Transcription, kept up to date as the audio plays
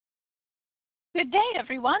Good day,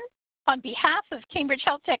 everyone. On behalf of Cambridge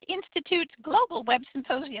Health Tech Institute's Global Web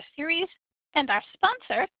Symposia Series and our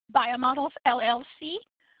sponsor, Biomodels, LLC,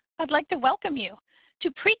 I'd like to welcome you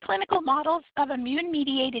to preclinical models of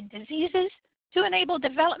immune-mediated diseases to enable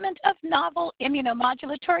development of novel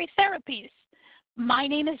immunomodulatory therapies. My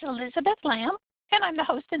name is Elizabeth Lamb, and I'm the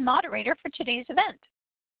host and moderator for today's event.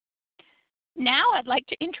 Now I'd like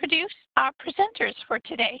to introduce our presenters for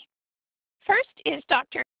today. First is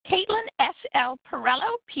Dr. Caitlin S.L.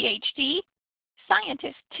 Perello, PhD,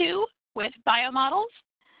 Scientist 2 with Biomodels.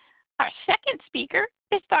 Our second speaker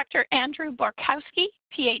is Dr. Andrew Borkowski,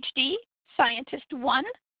 PhD, Scientist 1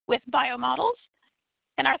 with Biomodels.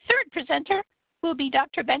 And our third presenter will be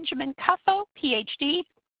Dr. Benjamin Cuffo, PhD,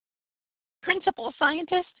 Principal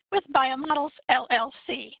Scientist with Biomodels,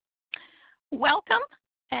 LLC. Welcome,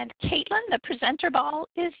 and Caitlin, the presenter ball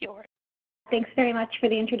is yours. Thanks very much for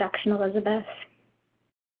the introduction, Elizabeth.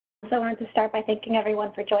 So I wanted to start by thanking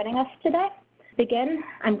everyone for joining us today. To begin,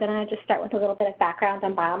 I'm going to just start with a little bit of background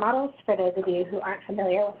on Biomodels for those of you who aren't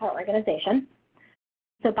familiar with our organization.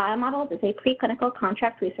 So Biomodels is a preclinical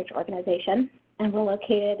contract research organization, and we're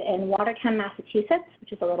located in Watertown, Massachusetts,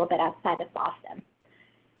 which is a little bit outside of Boston.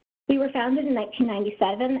 We were founded in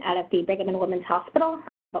 1997 out of the Brigham and Women's Hospital,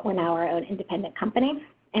 but we're now our own independent company.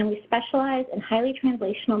 And we specialize in highly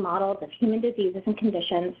translational models of human diseases and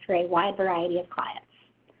conditions for a wide variety of clients.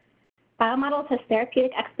 Biomodels has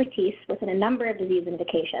therapeutic expertise within a number of disease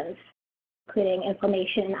indications, including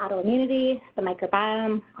inflammation and autoimmunity, the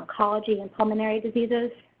microbiome, oncology, and pulmonary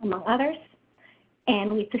diseases, among others.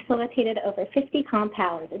 And we've facilitated over 50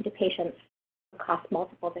 compounds into patients across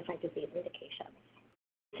multiple different disease indications.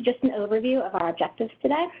 So just an overview of our objectives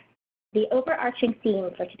today. The overarching theme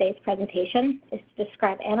for today's presentation is to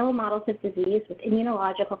describe animal models of disease with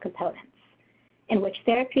immunological components, in which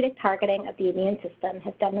therapeutic targeting of the immune system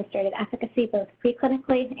has demonstrated efficacy both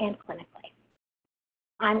preclinically and clinically.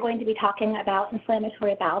 I'm going to be talking about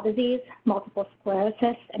inflammatory bowel disease, multiple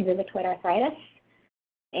sclerosis, and rheumatoid arthritis.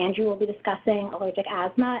 Andrew will be discussing allergic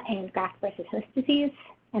asthma and graft-versus-host-disease,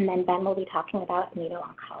 and then Ben will be talking about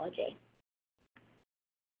immuno-oncology.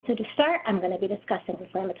 So to start, I'm going to be discussing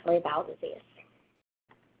inflammatory bowel disease.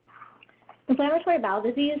 Inflammatory bowel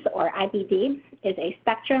disease, or IBD, is a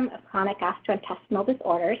spectrum of chronic gastrointestinal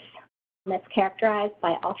disorders that's characterized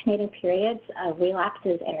by alternating periods of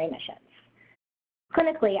relapses and remissions.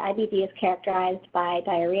 Clinically, IBD is characterized by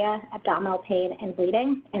diarrhea, abdominal pain, and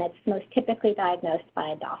bleeding, and it's most typically diagnosed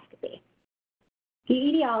by endoscopy. The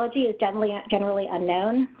etiology is generally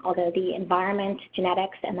unknown, although the environment,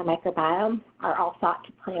 genetics, and the microbiome are all thought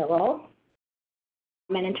to play a role.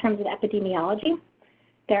 And in terms of epidemiology,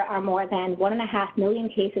 there are more than 1.5 million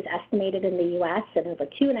cases estimated in the US and over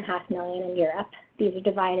 2.5 million in Europe. These are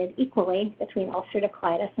divided equally between ulcerative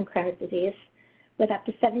colitis and Crohn's disease, with up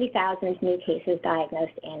to 70,000 new cases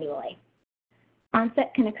diagnosed annually.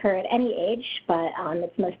 Onset can occur at any age, but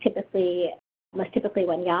it's most typically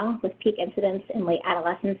when young, with peak incidence in late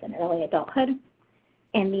adolescence and early adulthood.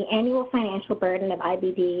 And the annual financial burden of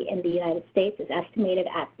IBD in the United States is estimated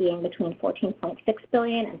at being between $14.6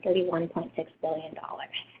 billion and $31.6 billion.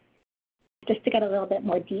 Just to get a little bit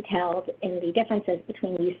more detailed in the differences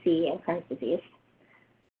between UC and Crohn's disease.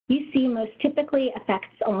 UC most typically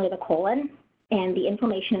affects only the colon, and the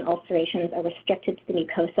inflammation and ulcerations are restricted to the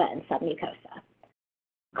mucosa and submucosa.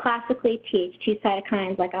 Classically, Th2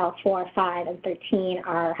 cytokines like IL-4, 5, and 13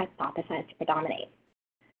 are hypothesized to predominate.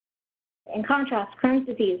 In contrast, Crohn's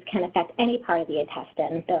disease can affect any part of the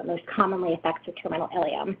intestine, though it most commonly affects the terminal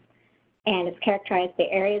ileum, and it's characterized by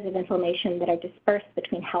areas of inflammation that are dispersed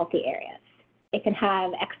between healthy areas. It can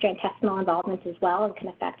have extraintestinal involvement as well and can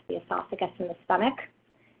affect the esophagus and the stomach,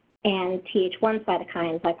 and Th1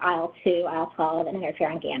 cytokines like IL-2, IL-12, and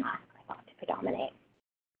interferon gamma are thought to predominate.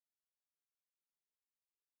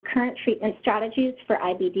 Current treatment strategies for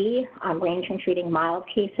IBD range from treating mild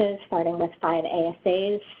cases, starting with 5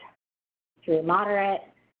 ASAs, through moderate.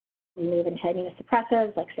 We move into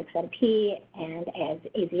immunosuppressives like 6-MP and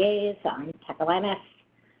AZAs, tacrolimus.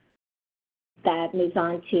 That moves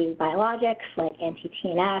on to biologics like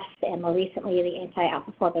anti-TNF, and more recently the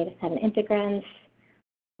anti-alpha-4 beta-7 integrins.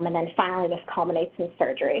 And then finally, this culminates in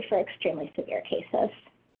surgery for extremely severe cases.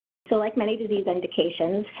 So like many disease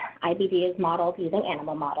indications, IBD is modeled using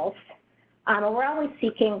animal models. We're always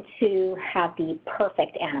seeking to have the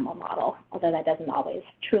perfect animal model, although that doesn't always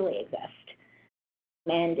truly exist.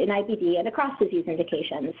 And in IBD and across disease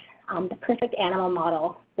indications, the perfect animal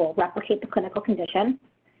model will replicate the clinical condition.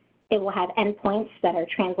 It will have endpoints that are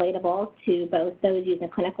translatable to both those used in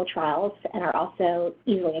clinical trials and are also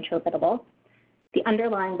easily interpretable. The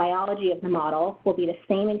underlying biology of the model will be the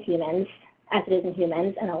same in humans, as it is in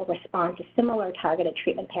humans, and it will respond to similar targeted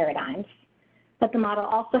treatment paradigms. But the model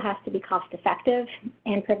also has to be cost-effective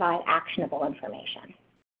and provide actionable information.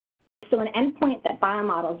 So an endpoint that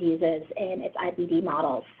Biomodels uses in its IBD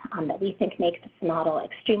models that we think makes this model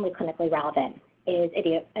extremely clinically relevant is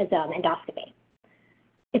endoscopy.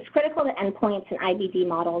 It's critical that endpoints in IBD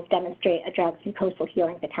models demonstrate a drug's mucosal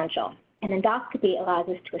healing potential. And endoscopy allows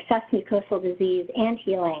us to assess mucosal disease and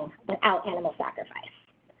healing without animal sacrifice.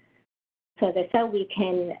 So as I said, we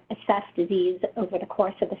can assess disease over the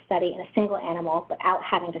course of the study in a single animal without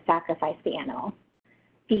having to sacrifice the animal.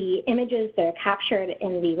 The images that are captured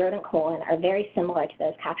in the rodent colon are very similar to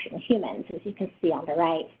those captured in humans, as you can see on the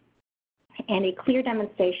right. And a clear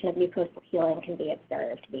demonstration of mucosal healing can be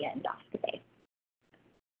observed via endoscopy.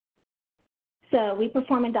 So we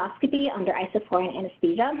perform endoscopy under isoflurane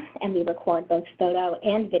anesthesia, and we record both photo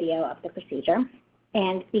and video of the procedure.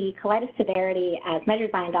 And the colitis severity as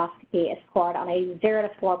measured by endoscopy is scored on a 0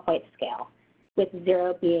 to 4 point scale, with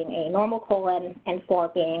 0 being a normal colon and 4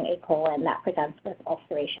 being a colon that presents with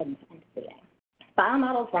ulcerations and bleeding.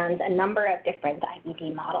 Biomodels runs a number of different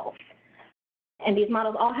IBD models. And these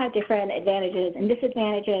models all have different advantages and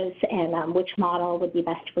disadvantages, and which model would be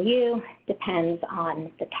best for you depends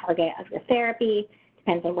on the target of your therapy,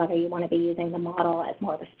 depends on whether you want to be using the model as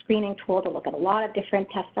more of a screening tool to look at a lot of different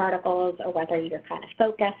test articles or whether you're kind of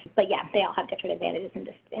focused. But yeah, they all have different advantages and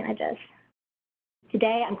disadvantages.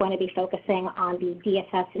 Today, I'm going to be focusing on the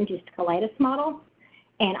DSS-induced colitis model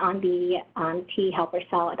and on the T helper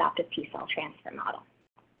cell adoptive T-cell transfer model.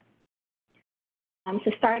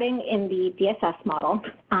 So starting in the DSS model,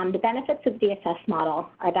 the benefits of the DSS model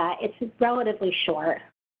are that it's relatively short.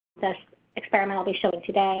 This experiment I'll be showing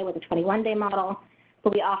today was a 21-day model,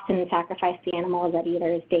 but we often sacrifice the animals at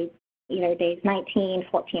either days 19,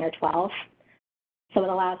 14, or 12. So it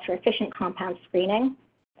allows for efficient compound screening,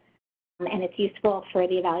 and it's useful for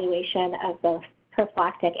the evaluation of both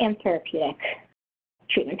prophylactic and therapeutic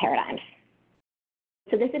treatment paradigms.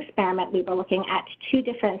 So this experiment, we were looking at 2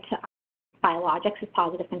 different biologics as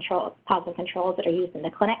positive controls that are used in the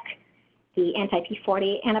clinic, the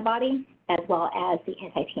anti-P40 antibody as well as the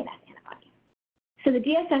anti-TNF antibody. So the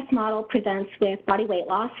DSS model presents with body weight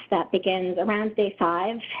loss that begins around day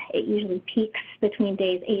 5. It usually peaks between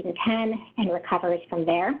days 8 and 10 and recovers from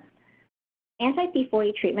there.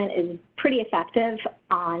 Anti-P40 treatment is pretty effective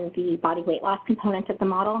on the body weight loss component of the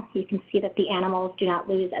model. You can see that the animals do not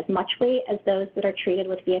lose as much weight as those that are treated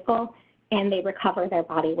with vehicle, and they recover their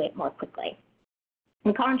body weight more quickly.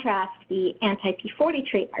 In contrast, the anti-P40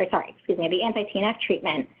 treatment, the anti-TNF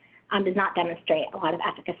treatment does not demonstrate a lot of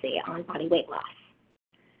efficacy on body weight loss.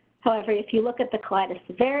 However, if you look at the colitis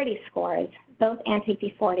severity scores, both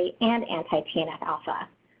anti-P40 and anti-TNF alpha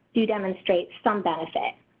do demonstrate some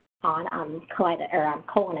benefit on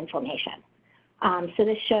colon inflammation. So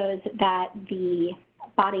this shows that the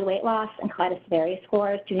body weight loss and colitis severity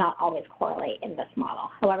scores do not always correlate in this model.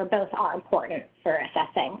 However, both are important for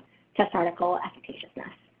assessing test article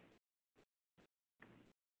efficaciousness.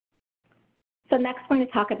 So next, we're going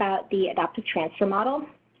to talk about the adoptive transfer model.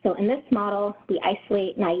 So in this model, we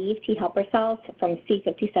isolate naive T helper cells from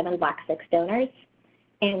C57 Black 6 donors,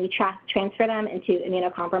 and we transfer them into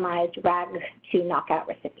immunocompromised RAG2 knockout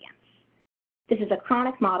recipients. This is a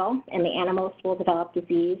chronic model, and the animals will develop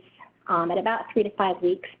disease at about 3 to 5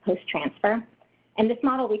 weeks post-transfer. And this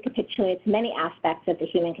model recapitulates many aspects of the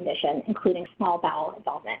human condition, including small bowel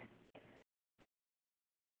involvement.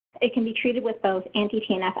 It can be treated with both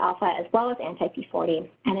anti-TNF alpha as well as anti-P40,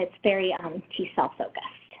 and it's very T-cell focused.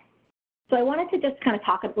 So I wanted to just kind of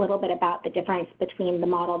talk a little bit about the difference between the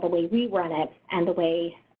model, the way we run it, and the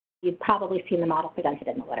way you've probably seen the model presented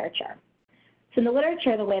in the literature. So in the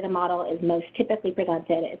literature, the way the model is most typically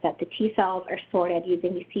presented is that the T cells are sorted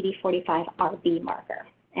using the CD45RB marker,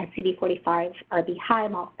 and CD45RB high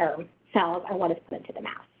cells are what is put into the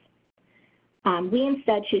mouse. We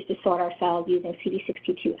instead choose to sort our cells using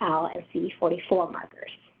CD62L and CD44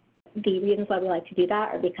 markers. The reasons why we like to do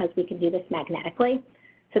that are because we can do this magnetically,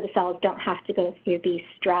 so the cells don't have to go through the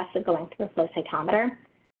stress of going through a flow cytometer.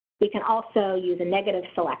 We can also use a negative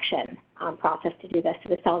selection process to do this, so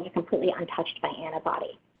the cells are completely untouched by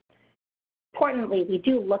antibody. Importantly, we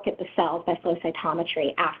do look at the cells by flow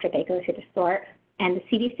cytometry after they go through the sort, and the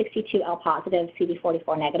CD62L positive,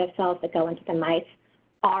 CD44 negative cells that go into the mice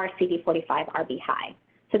are CD45RB high.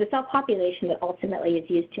 So the cell population that ultimately is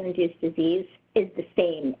used to induce disease is the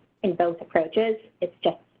same in both approaches. It's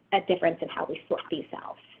just a difference in how we sort these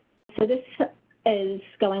cells. So this is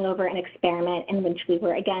going over an experiment in which we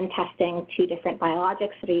were again testing 2 different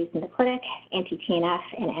biologics that are used in the clinic, anti-TNF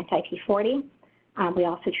and anti-P40. We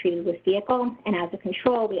also treated with vehicle, and as a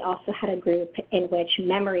control, we also had a group in which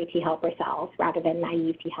memory T helper cells, rather than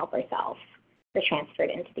naive T helper cells, were transferred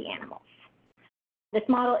into the animals. This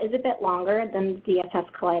model is a bit longer than the DSS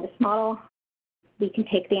colitis model. We can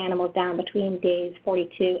take the animals down between days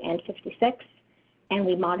 42 and 56, and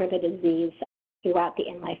we monitor the disease throughout the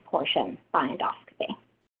in-life portion by endoscopy.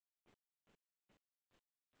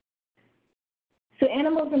 So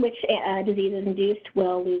animals in which disease is induced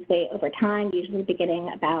will lose weight over time, usually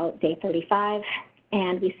beginning about day 35,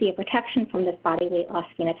 and we see a protection from this body weight loss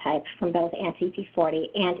phenotype from both anti-P40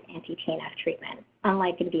 and anti-TNF treatment,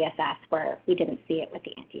 unlike in DSS where we didn't see it with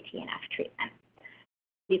the anti-TNF treatment.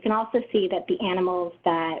 You can also see that the animals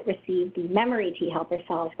that receive the memory T helper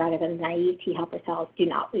cells rather than naive T helper cells do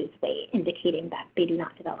not lose weight, indicating that they do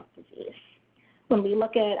not develop disease. When we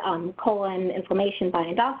look at colon inflammation by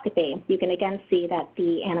endoscopy, you can again see that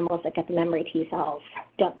the animals that get the memory T cells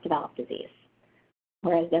don't develop disease,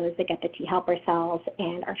 whereas those that get the T helper cells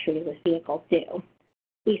and are treated with vehicles do.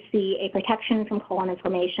 We see a protection from colon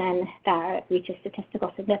inflammation that reaches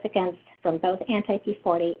statistical significance from both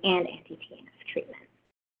anti-P40 and anti-TNF treatment.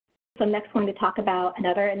 So I'm next going to talk about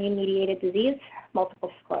another immune-mediated disease,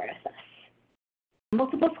 multiple sclerosis.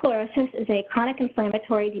 Multiple sclerosis is a chronic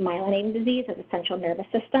inflammatory demyelinating disease of the central nervous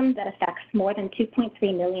system that affects more than 2.3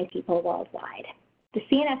 million people worldwide. The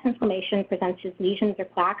CNS inflammation presents as lesions or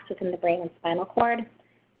plaques within the brain and spinal cord,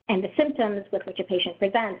 and the symptoms with which a patient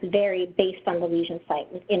presents vary based on the lesion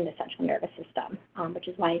site within the central nervous system, which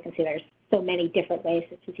is why you can see there's so many different ways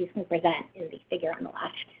this disease can present in the figure on the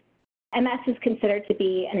left. MS is considered to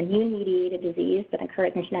be an immune-mediated disease that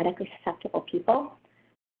occurs in genetically susceptible people.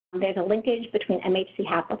 There's a linkage between MHC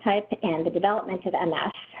haplotype and the development of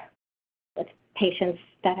MS, with patients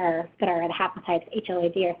that are the haplotypes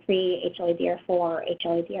HLA-DR3, HLA-DR4,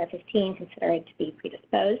 HLA-DR15 considered to be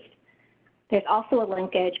predisposed. There's also a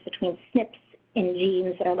linkage between SNPs in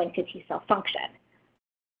genes that are linked to T cell function,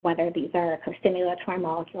 whether these are co-stimulatory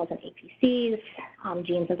molecules and APCs,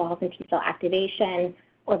 genes involved in T cell activation,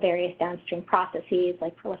 or various downstream processes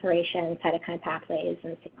like proliferation, cytokine pathways,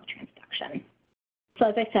 and signal transduction. So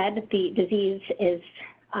as I said, the disease is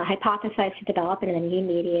hypothesized to develop in an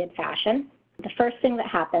immune-mediated fashion. The first thing that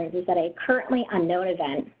happens is that a currently unknown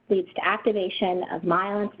event leads to activation of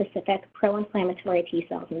myelin-specific pro-inflammatory T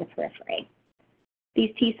cells in the periphery.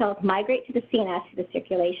 These T cells migrate to the CNS through the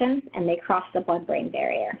circulation, and they cross the blood-brain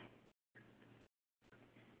barrier.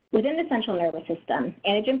 Within the central nervous system,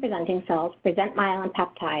 antigen-presenting cells present myelin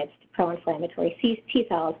peptides to pro-inflammatory T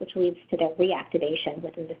cells, which leads to their reactivation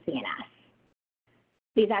within the CNS.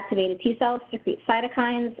 These activated T cells secrete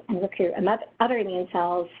cytokines and recruit other immune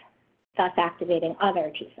cells, thus activating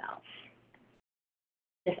other T cells.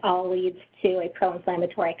 This all leads to a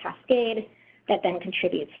pro-inflammatory cascade that then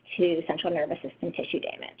contributes to central nervous system tissue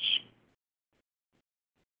damage.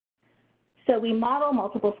 So we model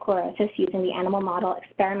multiple sclerosis using the animal model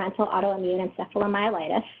experimental autoimmune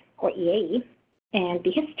encephalomyelitis, or EAE, and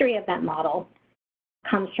the history of that model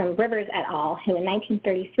comes from Rivers et al., who in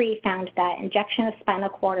 1933 found that injection of spinal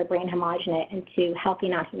cord or brain homogenate into healthy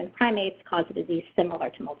non-human primates caused a disease similar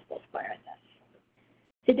to multiple sclerosis.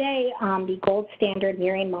 Today, the gold standard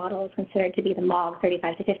murine model is considered to be the MOG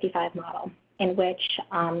 35 to 55 model, in which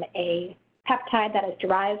a peptide that is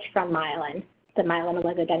derived from myelin, the myelin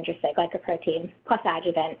oligodendrocyte glycoprotein, plus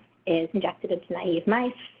adjuvant, is injected into naive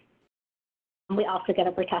mice. We also get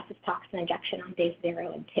a pertussis toxin injection on days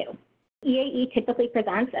 0 and 2. EAE typically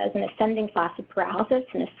presents as an ascending flaccid paralysis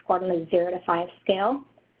and is scored on a 0 to 5 scale,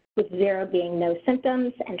 with 0 being no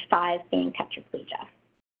symptoms and 5 being tetraplegia.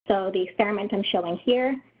 So the experiment I'm showing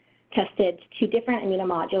here tested 2 different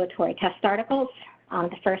immunomodulatory test articles.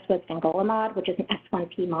 The first was fingolimod, which is an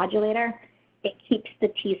S1P modulator. It keeps the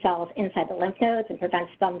T cells inside the lymph nodes and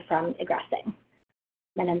prevents them from egressing.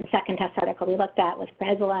 And then the second test article we looked at was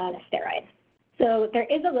prednisolone, a steroid. So there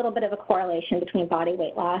is a little bit of a correlation between body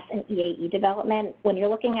weight loss and EAE development. When you're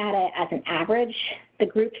looking at it as an average, the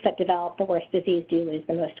groups that develop the worst disease do lose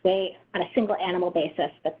the most weight. On a single animal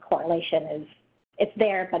basis, the correlation it's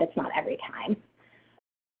there, but it's not every time.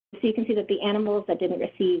 So you can see that the animals that didn't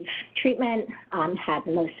receive treatment had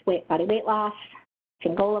the most body weight loss.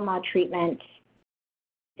 Fingolimod treatment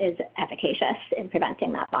is efficacious in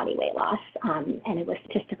preventing that body weight loss, and it was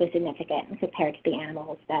statistically significant compared to the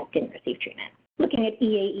animals that didn't receive treatment. Looking at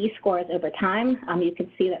EAE scores over time, you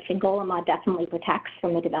can see that fingolimod definitely protects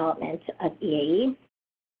from the development of EAE.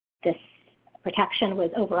 This protection was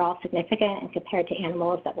overall significant and compared to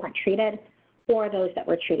animals that weren't treated or those that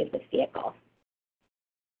were treated with vehicle.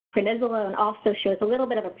 Prednisolone also shows a little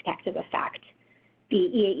bit of a protective effect. the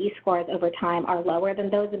EAE scores over time are lower than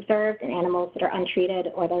those observed in animals that are untreated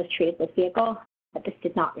or those treated with vehicle, but this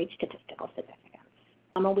did not reach statistical significance.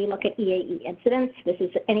 When we look at EAE incidence, this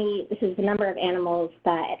is the number of animals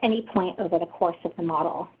that at any point over the course of the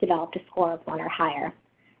model developed a score of 1 or higher.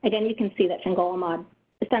 Again, you can see that fingolimod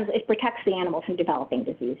essentially it protects the animal from developing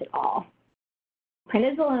disease at all.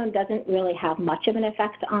 Prednisolone doesn't really have much of an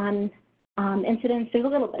effect on incidence. There's a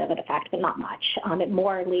little bit of an effect, but not much. It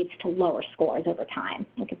more leads to lower scores over time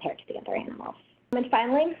when compared to the other animals. And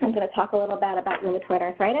finally, I'm going to talk a little bit about rheumatoid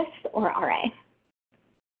arthritis, or RA.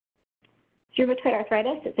 Rheumatoid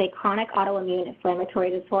arthritis is a chronic autoimmune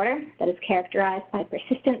inflammatory disorder that is characterized by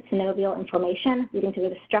persistent synovial inflammation leading to the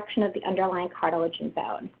destruction of the underlying cartilage and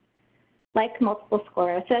bone. Like multiple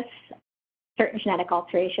sclerosis, certain genetic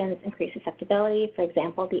alterations increase susceptibility, for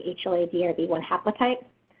example, the HLA-DRB1 haplotype.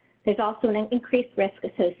 There's also an increased risk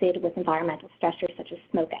associated with environmental stressors such as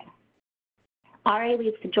smoking. RA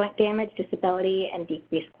leads to joint damage, disability, and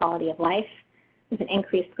decreased quality of life, with an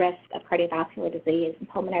increased risk of cardiovascular disease and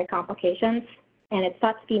pulmonary complications, and it's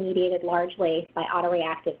thought to be mediated largely by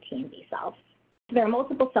autoreactive T and B cells. There are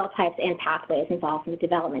multiple cell types and pathways involved in the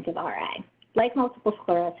development of RA. Like multiple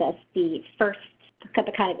sclerosis, the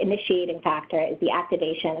kind of initiating factor is the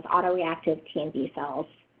activation of autoreactive T and B cells,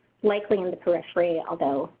 likely in the periphery,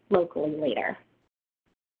 although locally later.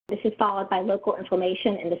 This is followed by local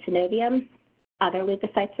inflammation in the synovium. Other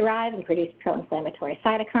leukocytes arrive and produce pro-inflammatory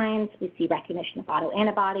cytokines. We see recognition of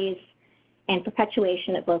autoantibodies and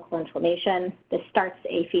perpetuation of local inflammation. This starts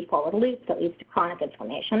a feed-forward loop that leads to chronic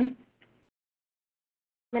inflammation.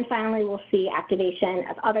 And finally, we'll see activation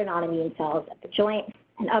of other non-immune cells at the joint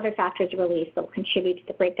and other factors released that will contribute to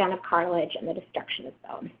the breakdown of cartilage and the destruction of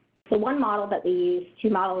bone. So one model that we use to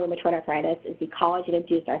model rheumatoid arthritis is the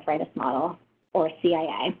collagen-induced arthritis model, or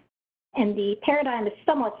CIA. And the paradigm is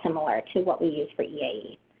somewhat similar to what we use for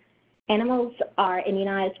EAE. Animals are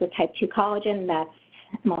immunized with type 2 collagen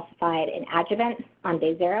that's emulsified in adjuvant on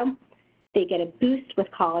day 0. They get a boost with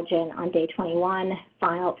collagen on day 21,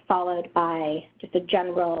 followed by just a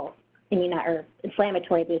general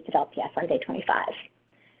inflammatory boost of LPS on day 25.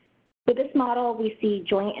 With this model, we see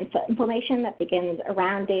joint inflammation that begins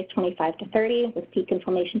around days 25 to 30, with peak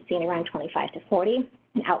inflammation seen around 25 to 40.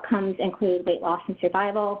 And outcomes include weight loss and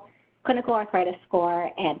survival, clinical arthritis score,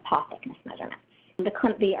 and paw thickness measurements.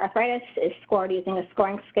 The arthritis is scored using a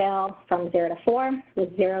scoring scale from 0 to 4,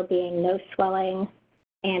 with 0 being no swelling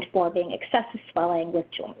and 4 being excessive swelling with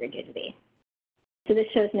joint rigidity. So this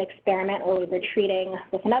shows an experiment where we were treating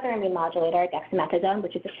with another immune modulator, dexamethasone,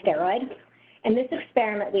 which is a steroid. In this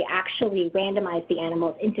experiment, we actually randomized the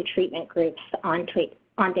animals into treatment groups on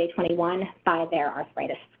day 21 by their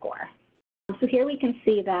arthritis score. So here we can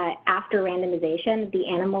see that after randomization, the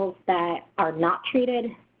animals that are not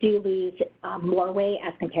treated do lose more weight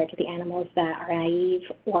as compared to the animals that are naive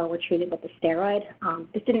or were treated with the steroid.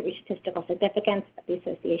 This didn't reach statistical significance, but the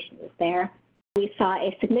association was there. We saw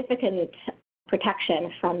a significant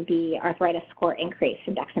protection from the arthritis score increase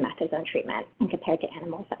in dexamethasone treatment when compared to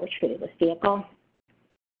animals that were treated with vehicle.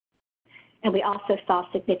 And we also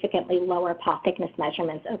saw significantly lower paw thickness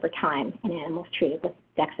measurements over time in animals treated with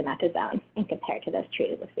dexamethasone and compared to those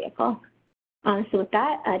treated with vehicle. So with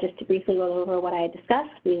that, just to briefly go over what I had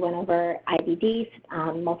discussed, we went over IBD,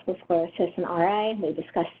 multiple sclerosis, and RA. We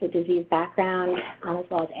discussed the disease background as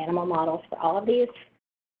well as animal models for all of these.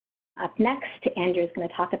 Up next, Andrew is going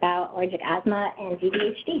to talk about allergic asthma and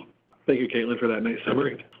GVHD. Thank you, Caitlin, for that nice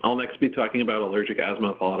summary. I'll next be talking about allergic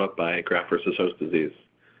asthma, followed up by graft-versus-host-disease.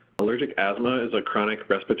 Allergic asthma is a chronic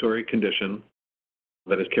respiratory condition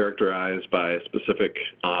that is characterized by a specific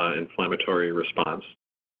inflammatory response.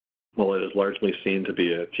 While it is largely seen to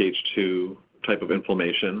be a Th2 type of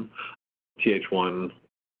inflammation, Th1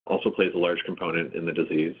 also plays a large component in the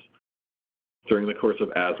disease. During the course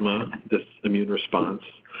of asthma, this immune response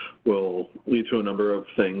will lead to a number of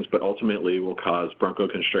things, but ultimately will cause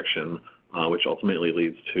bronchoconstriction, which ultimately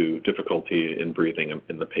leads to difficulty in breathing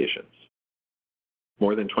in the patients.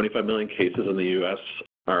 More than 25 million cases in the U.S.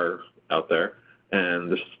 are out there,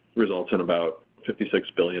 and this results in about $56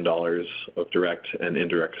 billion of direct and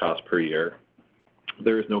indirect costs per year.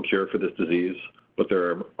 There is no cure for this disease, but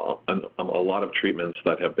there are a lot of treatments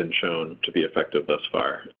that have been shown to be effective thus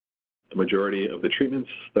far. The majority of the treatments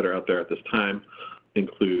that are out there at this time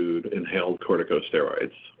include inhaled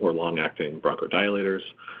corticosteroids or long-acting bronchodilators,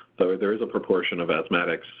 though there is a proportion of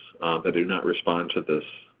asthmatics that do not respond to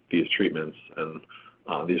these treatments, and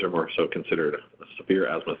these are more so considered a severe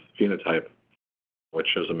asthma phenotype, which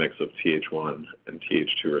shows a mix of Th1 and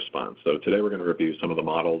Th2 response. So today we're going to review some of the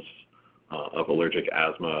models of allergic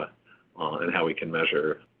asthma and how we can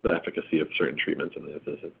measure the efficacy of certain treatments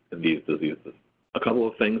in these diseases. A couple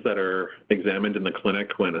of things that are examined in the clinic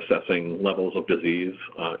when assessing levels of disease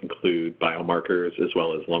include biomarkers as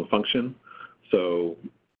well as lung function. So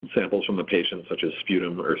samples from the patient, such as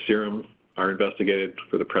sputum or serum, are investigated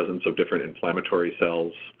for the presence of different inflammatory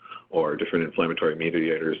cells or different inflammatory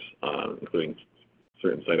mediators, including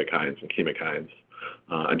certain cytokines and chemokines.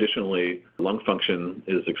 Additionally, lung function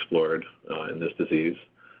is explored in this disease,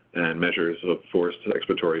 and measures of forced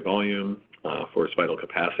expiratory volume, forced vital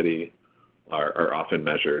capacity are often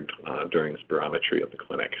measured during spirometry of the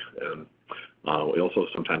clinic. And we also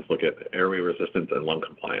sometimes look at airway resistance and lung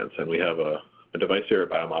compliance, and we have a device here at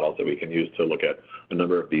Biomodels that we can use to look at a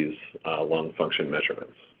number of these lung function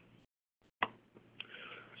measurements.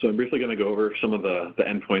 So I'm briefly going to go over some of the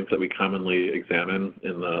endpoints that we commonly examine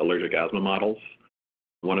in the allergic asthma models.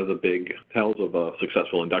 One of the big tells of a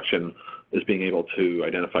successful induction is being able to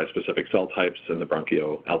identify specific cell types in the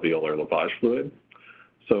bronchoalveolar lavage fluid.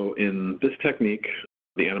 So in this technique,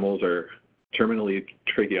 the animals are terminally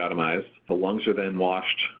tracheotomized. The lungs are then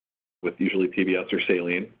washed with usually PBS or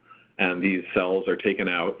saline, and these cells are taken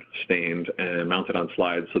out, stained, and mounted on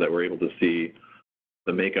slides so that we're able to see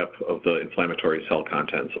the makeup of the inflammatory cell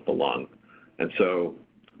contents of the lung. And so,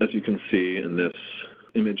 as you can see in this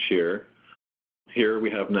image here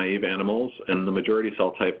we have naive animals, and the majority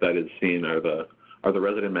cell type that is seen are the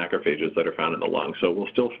resident macrophages that are found in the lung. So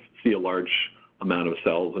we'll still see a large amount of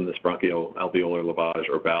cells in this bronchoalveolar lavage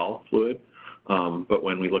or bowel fluid, but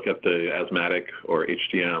when we look at the asthmatic or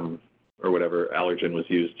HDM or whatever allergen was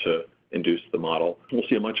used to induce the model, we'll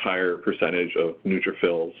see a much higher percentage of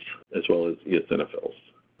neutrophils as well as eosinophils.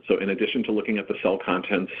 So in addition to looking at the cell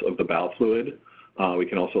contents of the bowel fluid, we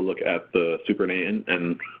can also look at the supernatant,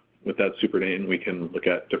 and with that supernatant, we can look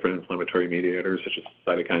at different inflammatory mediators such as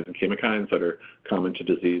cytokines and chemokines that are common to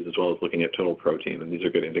disease, as well as looking at total protein, and these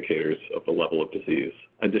are good indicators of the level of disease.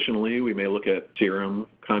 Additionally, we may look at serum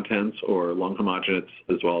contents or lung homogenates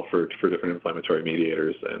as well for different inflammatory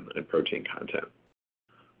mediators and protein content.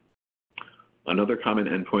 Another common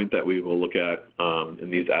endpoint that we will look at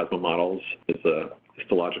in these asthma models is a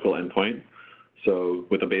histological endpoint. So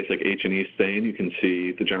with a basic H&E stain, you can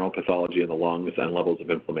see the general pathology in the lungs and levels of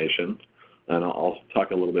inflammation. And I'll talk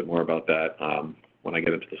a little bit more about that when I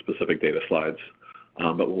get into the specific data slides.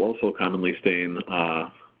 But we'll also commonly stain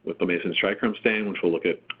with the Mason's trichrome stain, which will look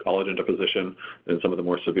at collagen deposition. In some of the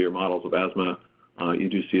more severe models of asthma, you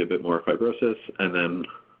do see a bit more fibrosis. And then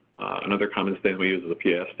another common stain we use is a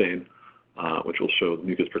PAS stain, which will show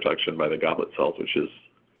mucus production by the goblet cells, which is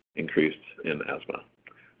increased in asthma.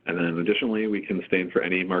 And then additionally, we can stain for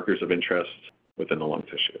any markers of interest within the lung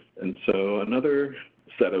tissue. And so another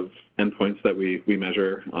set of endpoints that we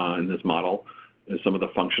measure in this model is some of the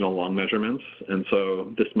functional lung measurements. And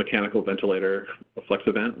so this mechanical ventilator flex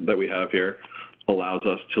event that we have here allows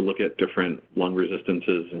us to look at different lung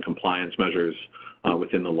resistances and compliance measures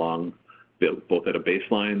within the lung, both at a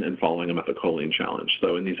baseline and following a methacholine challenge.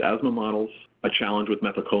 So in these asthma models, a challenge with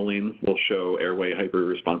methacholine will show airway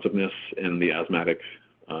hyperresponsiveness in the asthmatic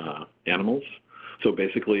animals. So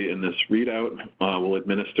basically in this readout, we'll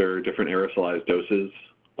administer different aerosolized doses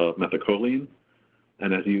of methacholine.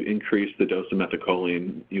 And as you increase the dose of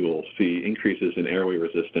methacholine, you will see increases in airway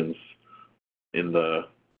resistance in the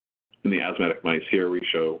asthmatic mice. Here we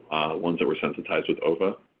show ones that were sensitized with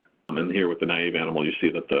OVA. And here with the naive animal, you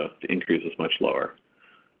see that the increase is much lower.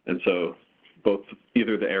 And so both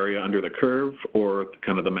either the area under the curve or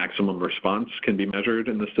kind of the maximum response can be measured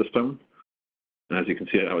in the system. And as you can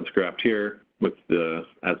see how it's graphed here, with the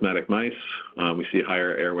asthmatic mice, we see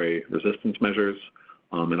higher airway resistance measures.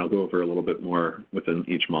 And I'll go over a little bit more within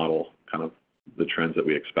each model, kind of the trends that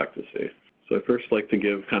we expect to see. So I'd first like to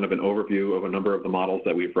give kind of an overview of a number of the models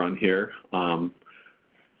that we've run here.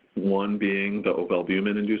 One being the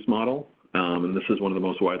ovalbumin-induced model. And this is one of the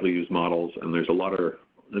most widely used models, and there's a lot of,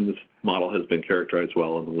 and this model has been characterized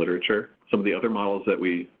well in the literature. Some of the other models that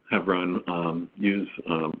we have run use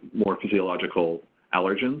more physiological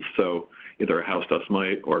allergens, so either a house dust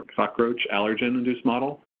mite or cockroach allergen-induced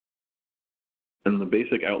model. And the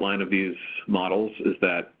basic outline of these models is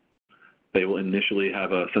that they will initially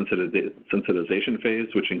have a sensitization phase,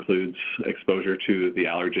 which includes exposure to the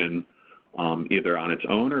allergen either on its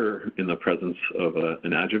own or in the presence of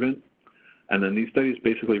an adjuvant. And then these studies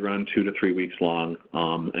basically run 2 to 3 weeks long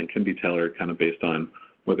and can be tailored kind of based on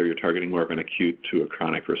whether you're targeting more of an acute to a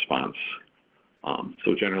chronic response.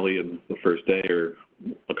 So generally in the first day or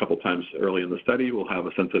a couple times early in the study, we'll have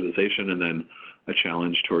a sensitization and then a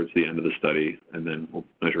challenge towards the end of the study, and then we'll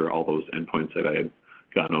measure all those endpoints that I had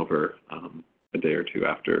gone over a day or two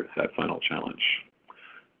after that final challenge.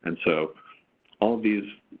 And so all of these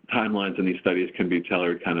timelines in these studies can be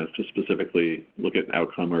tailored kind of to specifically look at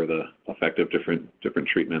outcome or the effect of different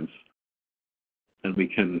treatments. And we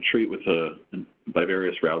can treat by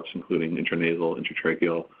various routes, including intranasal,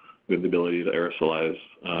 intratracheal. We have the ability to aerosolize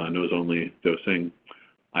nose-only dosing,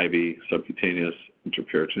 IV, subcutaneous,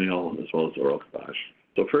 intraperitoneal, as well as oral lavage.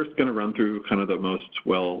 So first, going to run through kind of the most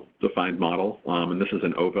well-defined model, and this is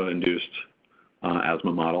an OVA-induced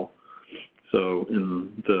asthma model. So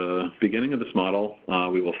in the beginning of this model,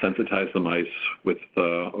 we will sensitize the mice with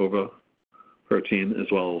OVA protein as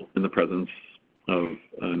well in the presence of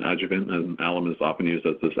an adjuvant, and alum is often used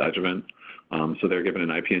as this adjuvant. So they're given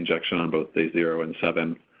an IP injection on both day 0 and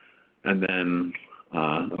 7. And then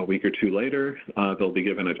a week or 2 later, they'll be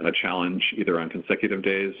given a challenge either on consecutive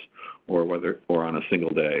days or on a single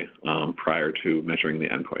day prior to measuring the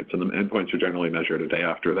endpoints. And the endpoints are generally measured a day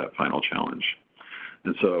after that final challenge.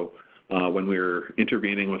 And so when we're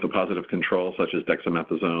intervening with a positive control, such as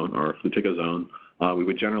dexamethasone or fluticasone, we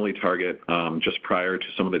would generally target just prior to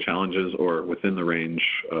some of the challenges or within the range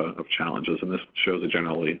of challenges. And this shows a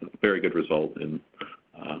generally very good result in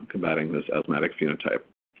combating this asthmatic phenotype.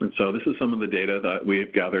 And so this is some of the data that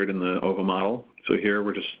we've gathered in the OVA model. So here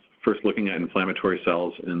we're just first looking at inflammatory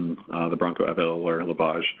cells in the bronchoalveolar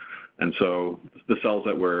lavage. And so the cells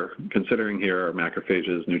that we're considering here are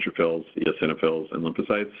macrophages, neutrophils, eosinophils, and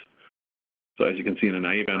lymphocytes. So as you can see in a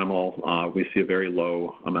naive animal, we see a very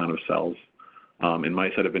low amount of cells. In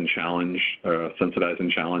mice that have been sensitized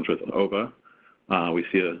and challenged with OVA, we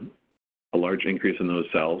see a large increase in those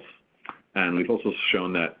cells. And we've also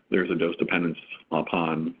shown that there's a dose dependence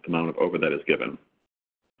upon the amount of OVA that is given.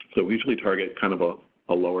 So we usually target kind of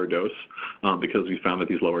a lower dose because we found that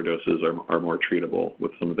these lower doses are more treatable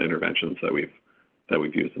with some of the interventions that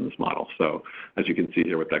we've used in this model. So as you can see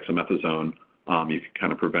here with dexamethasone, you can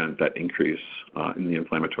kind of prevent that increase in the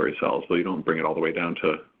inflammatory cells. So you don't bring it all the way down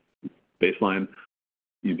to baseline.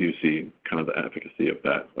 You do see kind of the efficacy of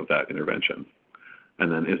that intervention. And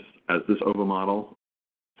then as this OVA model,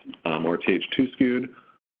 more Th2 skewed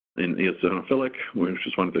in eosinophilic, we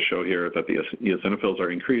just wanted to show here that the eosinophils are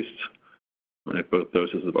increased at both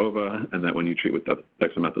doses of OVA, and that when you treat with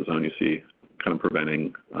dexamethasone, you see kind of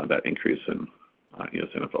preventing that increase in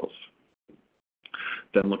eosinophils.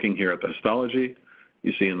 Then looking here at the histology,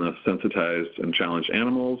 you see in the sensitized and challenged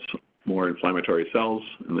animals, more inflammatory cells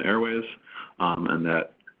in the airways, and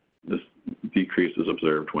that this decrease is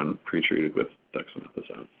observed when pretreated with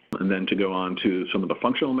dexamethasone. And then to go on to some of the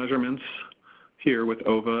functional measurements here with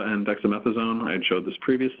OVA and dexamethasone, I had showed this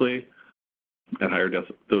previously. At higher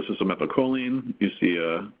doses of methylcholine, you see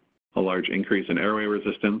a large increase in airway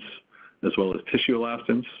resistance as well as tissue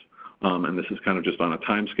elastance. And this is kind of just on a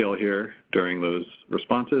time scale here during those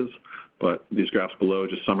responses. But these graphs below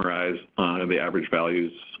just summarize the average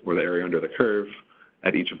values or the area under the curve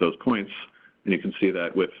at each of those points. And you can see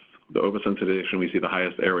that with the OVA sensitization, we see the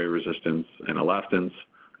highest airway resistance and elastance.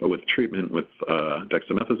 But with treatment with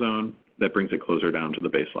dexamethasone, that brings it closer down to the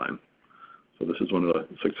baseline. So this is one of the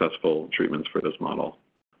successful treatments for this model.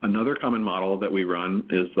 Another common model that we run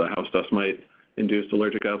is the house dust mite-induced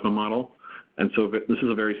allergic asthma model. And so this is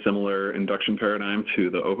a very similar induction paradigm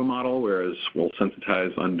to the OVA model, whereas we'll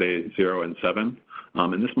sensitize on day 0 and 7.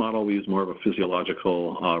 In this model, we use more of a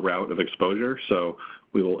physiological route of exposure. So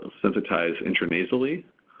we will sensitize intranasally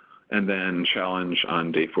and then challenge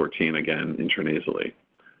on day 14 again intranasally.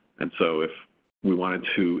 And so if we wanted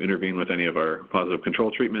to intervene with any of our positive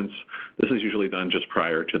control treatments, this is usually done just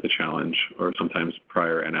prior to the challenge or sometimes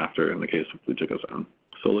prior and after in the case of fluticasone.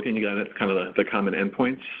 So looking again at kind of the common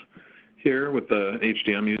endpoints here with the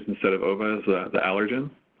HDM used instead of OVA as the allergen,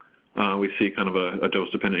 we see kind of a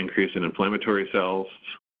dose-dependent increase in inflammatory cells,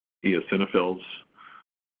 eosinophils,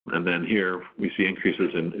 and then here we see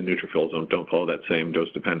increases in neutrophils and don't follow that same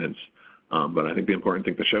dose dependence. But I think the important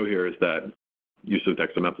thing to show here is that use of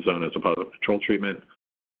dexamethasone as a positive control treatment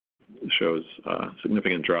shows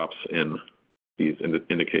significant drops in these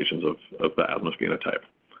indications of the asthma phenotype.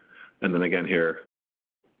 And then again here,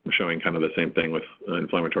 I'm showing kind of the same thing with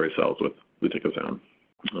inflammatory cells with fluticasone.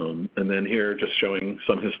 And then here just showing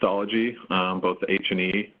some histology, both the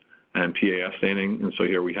H&E and PAS staining. And so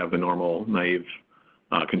here we have the normal naive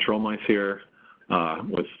control mice here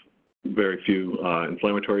with very few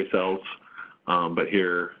inflammatory cells. But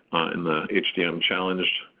here in the HDM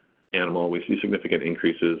challenged animal, we see significant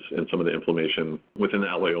increases in some of the inflammation within the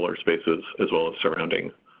alveolar spaces as well as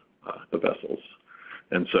surrounding the vessels.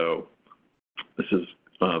 And so this is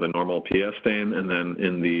the normal PS stain. And then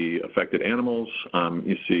in the affected animals,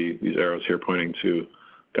 you see these arrows here pointing to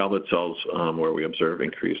goblet cells where we observe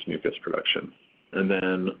increased mucus production. And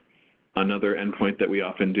then Another endpoint that we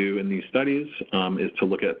often do in these studies is to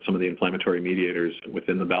look at some of the inflammatory mediators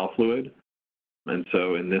within the bowel fluid. And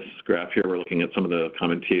so in this graph here, we're looking at some of the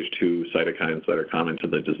common Th2 cytokines that are common to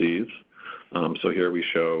the disease. So here we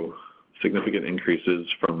show significant increases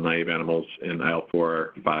from naive animals in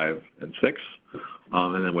IL-4, 5, and 6.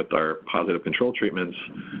 And then with our positive control treatments,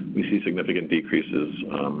 we see significant decreases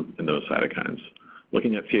in those cytokines.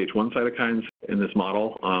 Looking at Th1 cytokines in this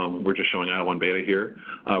model, we're just showing IL-1 beta here.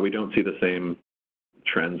 We don't see the same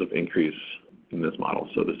trends of increase in this model.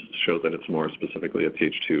 So this shows that it's more specifically a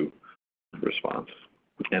Th2 response.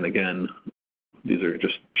 And again, these are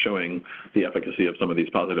just showing the efficacy of some of these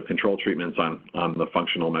positive control treatments on the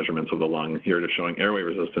functional measurements of the lung. Here just showing airway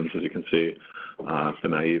resistance, as you can see, the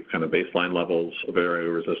naive kind of baseline levels of airway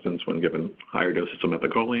resistance when given higher doses of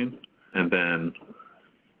methacholine. And then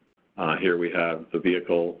here we have the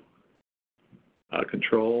vehicle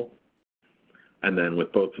control. And then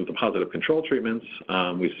with both of the positive control treatments,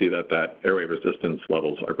 we see that airway resistance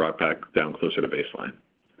levels are brought back down closer to baseline.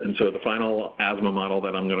 And so the final asthma model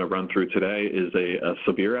that I'm going to run through today is a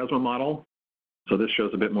severe asthma model. So this shows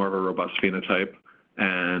a bit more of a robust phenotype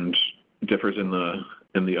and differs from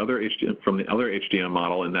the other HDM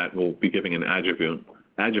model in that we'll be giving an adjuvant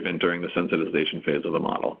during the sensitization phase of the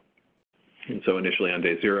model. And so initially on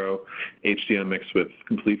day 0, HDM mixed with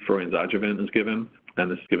complete Freund's adjuvant is given, and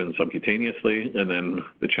this is given subcutaneously, and then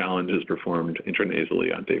the challenge is performed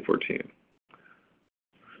intranasally on day 14.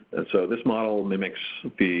 And so this model mimics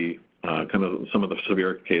the kind of some of the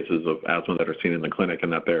severe cases of asthma that are seen in the clinic,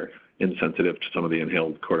 and that they're insensitive to some of the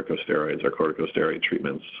inhaled corticosteroids or corticosteroid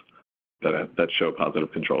treatments that show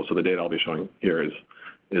positive control. So the data I'll be showing here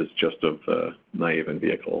is just of naive and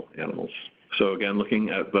vehicle animals. So again, looking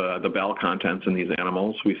at the bowel contents in these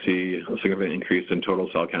animals, we see a significant increase in total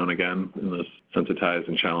cell count again in the sensitized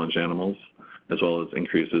and challenged animals, as well as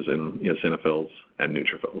increases in eosinophils and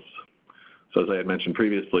neutrophils. So as I had mentioned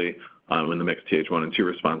previously, in the mixed Th1 and 2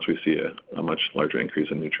 response, we see a much larger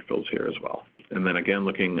increase in neutrophils here as well. And then again,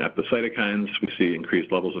 looking at the cytokines, we see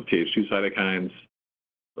increased levels of Th2 cytokines.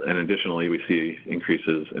 And additionally, we see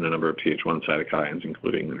increases in a number of Th1 cytokines,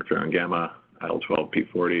 including interferon gamma,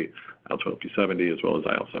 IL-12P40, IL-12P70, as well as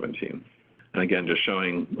IL-17. And again, just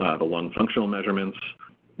showing the lung functional measurements,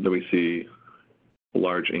 that we see a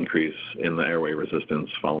large increase in the airway resistance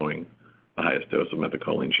following the highest dose of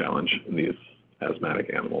methacholine challenge in these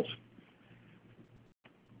asthmatic animals.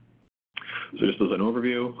 So just as an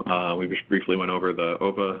overview, we just briefly went over the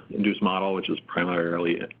OVA-induced model, which is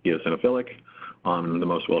primarily eosinophilic, on the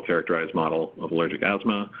most well-characterized model of allergic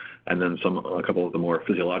asthma, and then a couple of the more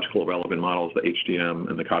physiological relevant models, the HDM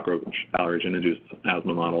and the cockroach allergen-induced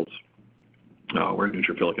asthma models, where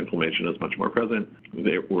neutrophilic inflammation is much more present.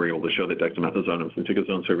 They were able to show that dexamethasone and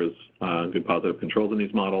fluticasone serve as good positive controls in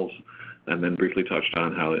these models, and then briefly touched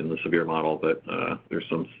on how in the severe model that there's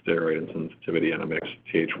some steroid insensitivity and a mixed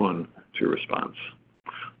Th1 to response.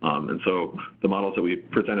 And so the models that we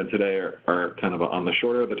presented today are kind of on the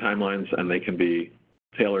shorter of the timelines, and they can be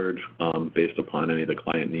tailored based upon any of the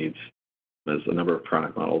client needs, as a number of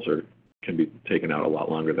chronic models can be taken out a lot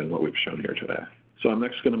longer than what we've shown here today. So I'm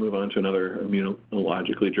next going to move on to another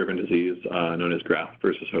immunologically driven disease known as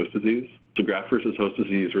graft-versus-host-disease. So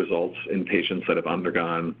graft-versus-host-disease results in patients that have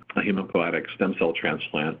undergone a hematopoietic stem cell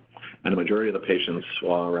transplant. And the majority of the patients,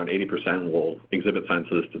 around 80%, will exhibit signs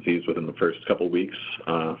of this disease within the first couple of weeks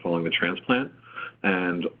following the transplant.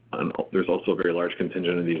 And there's also a very large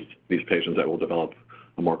contingent of these patients that will develop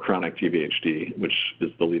a more chronic GVHD, which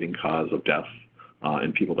is the leading cause of death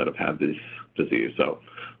in people that have had this disease. So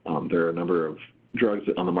there are a number of drugs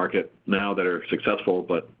on the market now that are successful,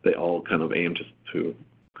 but they all kind of aim to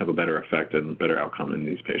have a better effect and better outcome in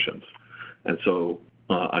these patients. And so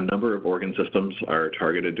a number of organ systems are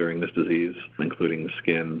targeted during this disease, including the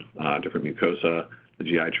skin, different mucosa, the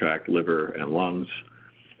GI tract, liver, and lungs.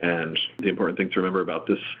 And the important thing to remember about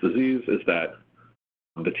this disease is that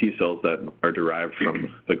the T cells that are derived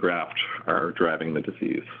from the graft are driving the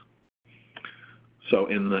disease. So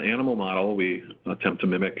in the animal model, we attempt to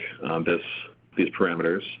mimic these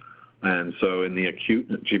parameters. And so in the acute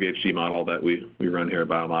GVHD model that we run here at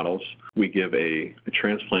Biomodels, we give a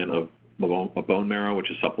transplant of a bone marrow,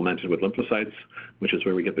 which is supplemented with lymphocytes, which is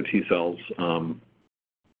where we get the T cells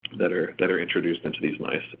that are introduced into these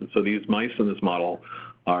mice. And so these mice in this model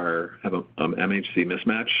have a MHC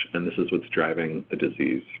mismatch, and this is what's driving the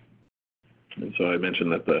disease. And so I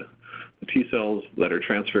mentioned that the T cells that are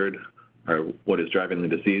transferred are what is driving the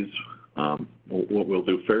disease. What we'll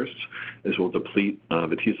do first is we'll deplete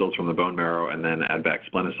the T cells from the bone marrow and then add back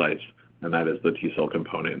splenocytes, and that is the T cell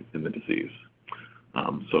component in the disease.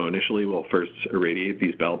 So initially, we'll first irradiate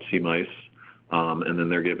these biopsy mice, and then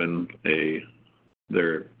they're given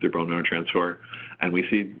their bone marrow transfer, and we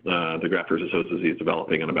see the graft-versus-host-disease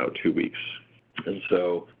developing in about 2 weeks. And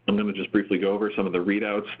so I'm going to just briefly go over some of the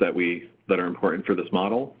readouts that are important for this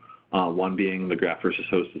model, one being the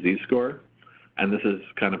graft-versus-host-disease score. And this is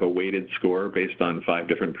kind of a weighted score based on 5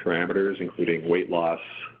 different parameters, including weight loss,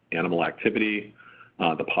 animal activity,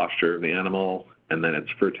 the posture of the animal, and then its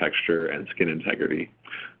fur texture and skin integrity.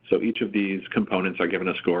 So each of these components are given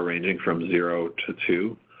a score ranging from 0 to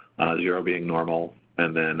 2, 0 being normal,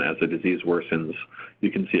 and then as the disease worsens, you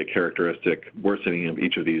can see a characteristic worsening of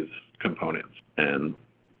each of these components. And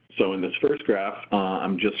so in this first graph,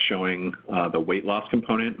 I'm just showing the weight loss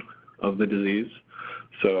component of the disease.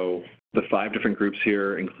 So the 5 different groups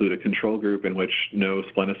here include a control group in which no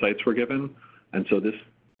splenocytes were given, and so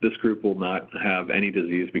this group will not have any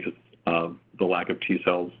disease because of the lack of T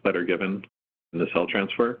cells that are given in the cell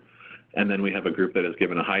transfer. And then we have a group that is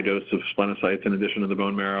given a high dose of splenocytes in addition to the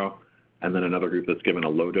bone marrow, and then another group that's given a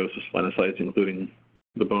low dose of splenocytes, including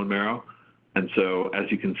the bone marrow. And so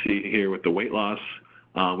as you can see here with the weight loss,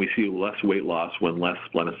 we see less weight loss when less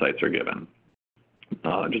splenocytes are given,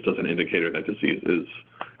 just as an indicator that disease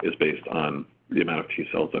is based on the amount of T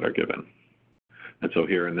cells that are given. And so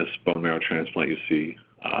here in this bone marrow transplant, you see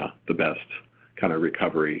the best kind of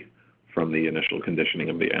recovery from the initial conditioning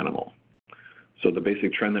of the animal. So the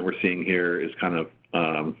basic trend that we're seeing here is kind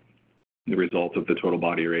of the result of the total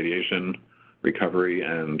body irradiation, recovery,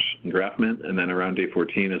 and engraftment. And then around day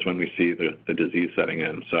 14 is when we see the disease setting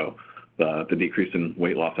in. So the decrease in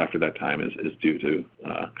weight loss after that time is due to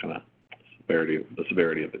kind of the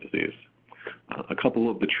severity of the disease. A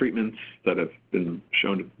couple of the treatments that have been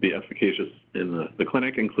shown to be efficacious in the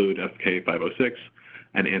clinic include FK506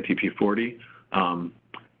 and anti-P40.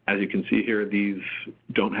 As you can see here, these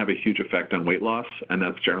don't have a huge effect on weight loss, and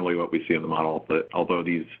that's generally what we see in the model. But although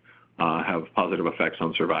these have positive effects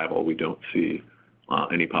on survival, we don't see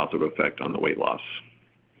any positive effect on the weight loss.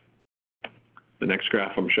 The next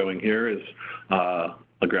graph I'm showing here is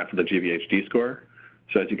a graph of the GVHD score.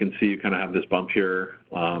 So as you can see, you kind of have this bump here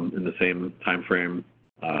in the same time frame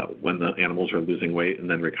when the animals are losing weight and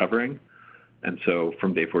then recovering. And so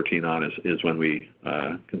from day 14 on is when we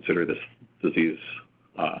consider this disease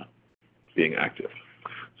being active.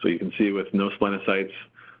 So you can see with no splenocytes,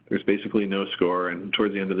 there's basically no score, and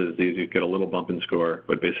towards the end of the disease, you get a little bump in score,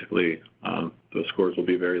 but basically those scores will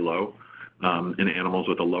be very low. In animals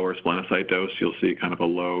with a lower splenocyte dose, you'll see kind of a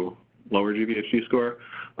lower GVHD score,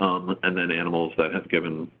 and then animals that have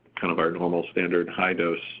given kind of our normal standard high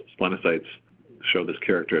dose splenocytes show this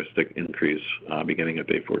characteristic increase beginning at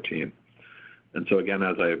day 14. And so again,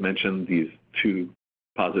 as I have mentioned, these 2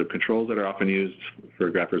 positive controls that are often used for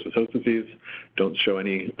graft-versus-host disease don't show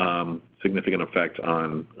any significant effect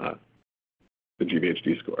on the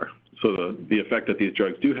GVHD score. So the effect that these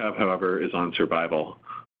drugs do have, however, is on survival.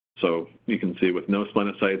 So you can see with no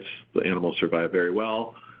splenocytes, the animals survive very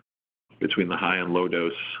well. Between the high and low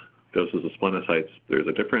doses of splenocytes, there's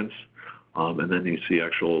a difference. And then you see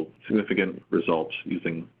actual significant results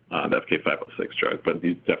using the FK506 drug, but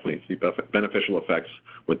you definitely see beneficial effects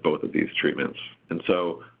with both of these treatments. And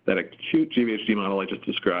so that acute GVHD model I just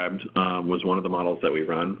described was one of the models that we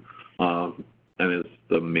run, and is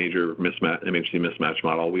the major MHC mismatch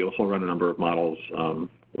model. We also run a number of models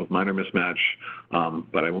with minor mismatch,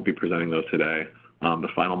 but I won't be presenting those today. The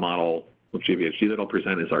final model of GVHD that I'll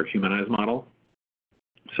present is our humanized model.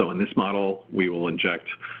 So in this model, we will inject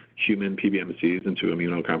human PBMCs into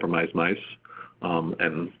immunocompromised mice,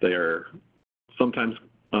 and they are sometimes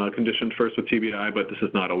conditioned first with TBI, but this is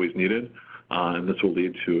not always needed, and this will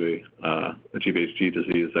lead to a GVHD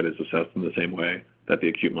disease that is assessed in the same way that the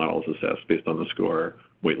acute model is assessed based on the score,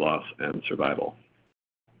 weight loss, and survival.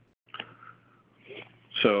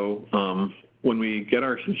 So when we get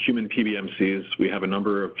our human PBMCs, we have a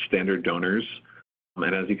number of standard donors.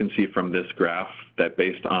 And as you can see from this graph, that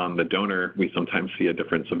based on the donor, we sometimes see a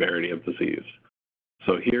different severity of disease.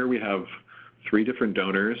 So here we have 3 different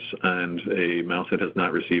donors and a mouse that has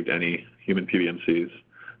not received any human PBMCs.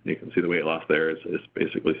 You can see the weight loss there is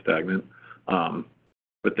basically stagnant.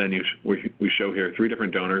 But then we show here 3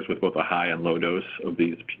 different donors with both a high and low dose of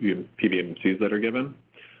these PBMCs that are given.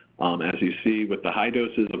 As you see with the high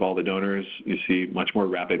doses of all the donors, you see much more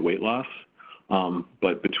rapid weight loss.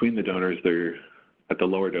 But between the donors, at the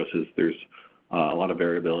lower doses, there's a lot of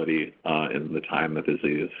variability in the time that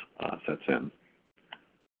disease sets in.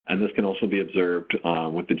 And this can also be observed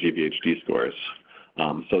with the GVHD scores.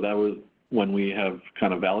 So that was when we have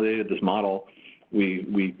kind of validated this model,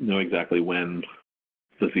 we know exactly when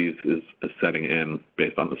disease is setting in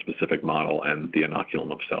based on the specific model and the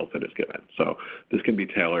inoculum of cells that is given. So this can be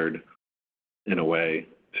tailored in a way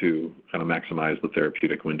to kind of maximize the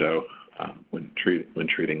therapeutic window when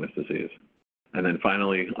treating this disease. And then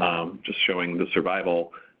finally, just showing the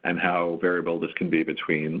survival and how variable this can be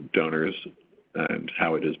between donors and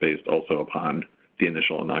how it is based also upon the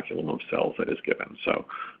initial inoculum of cells that is given. So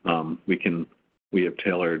we have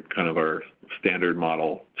tailored kind of our standard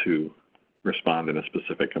model to respond in a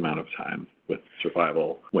specific amount of time with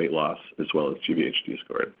survival, weight loss, as well as GVHD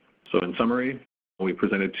scored. So in summary, we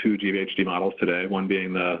presented 2 GVHD models today, one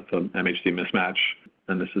being the MHD mismatch,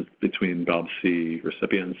 and this is between BALB/C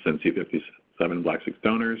recipients and C57 Black 6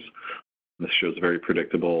 donors. This shows very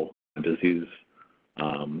predictable disease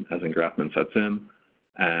as engraftment sets in,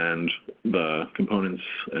 and the components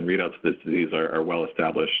and readouts of this disease are well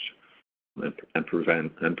established and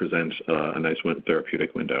present a nice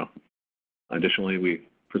therapeutic window. Additionally, we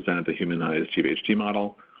presented the humanized GVHD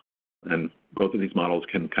model, and both of these models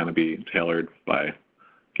can kind of be tailored by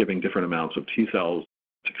giving different amounts of T cells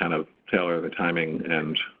to kind of tailor the timing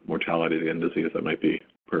and mortality of the end disease that might be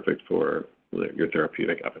perfect for your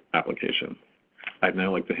therapeutic application. I'd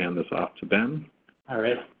now like to hand this off to Ben. All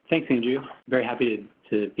right. Thanks, Andrew. Very happy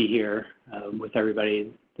to be here with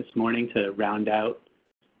everybody this morning to round out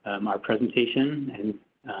our presentation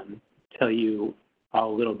and tell you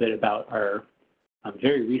all a little bit about our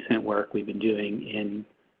very recent work we've been doing in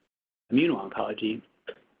immuno-oncology.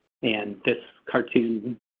 And this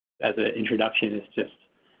cartoon, as an introduction, is just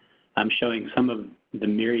showing some of the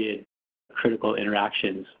myriad critical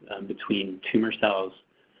interactions between tumor cells,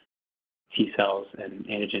 T cells, and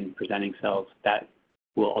antigen-presenting cells that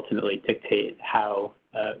will ultimately dictate how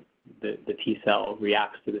the T cell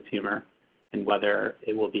reacts to the tumor and whether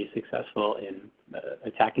it will be successful in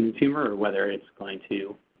attacking the tumor or whether it's going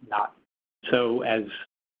to not. So as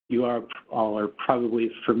you all are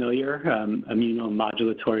probably familiar,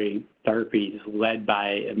 immunomodulatory therapies led by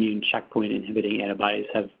immune checkpoint inhibiting antibodies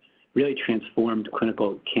have really transformed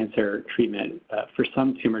clinical cancer treatment for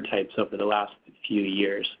some tumor types over the last few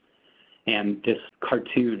years. And this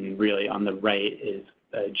cartoon really on the right is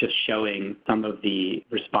just showing some of the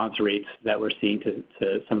response rates that we're seeing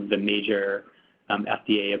to some of the major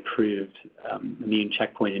FDA-approved immune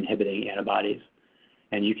checkpoint inhibiting antibodies.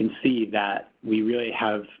 And you can see that we really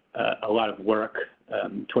have a lot of work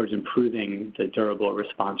towards improving the durable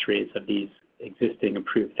response rates of these existing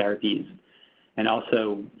approved therapies, and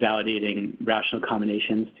also validating rational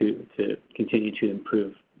combinations to continue to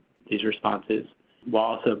improve these responses, while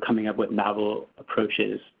also coming up with novel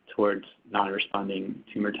approaches towards non-responding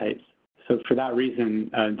tumor types. So for that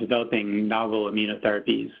reason, developing novel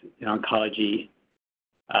immunotherapies in oncology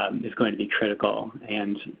is going to be critical.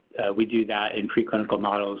 And we do that in preclinical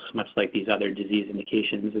models, much like these other disease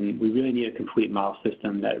indications. And we really need a complete model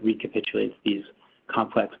system that recapitulates these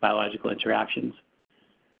complex biological interactions.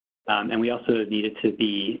 And we also need it to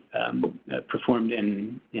be performed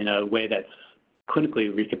in a way that's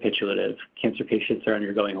clinically recapitulative. Cancer patients are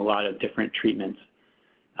undergoing a lot of different treatments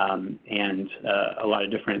and a lot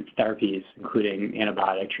of different therapies, including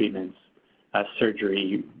antibiotic treatments,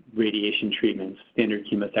 surgery, radiation treatments, standard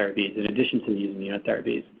chemotherapies, in addition to these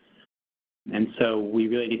immunotherapies. And so we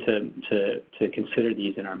really need to consider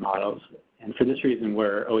these in our models. And for this reason,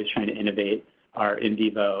 we're always trying to innovate our in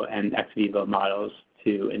vivo and ex vivo models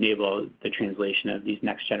to enable the translation of these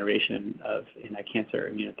next generation of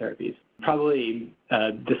anti-cancer immunotherapies. Probably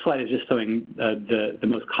this slide is just showing the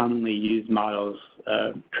most commonly used models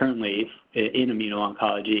currently in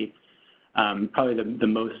immuno-oncology. Probably the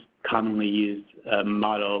most commonly used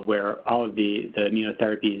model where all of the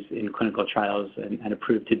immunotherapies in clinical trials and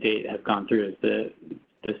approved to date have gone through is the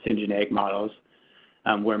syngeneic models,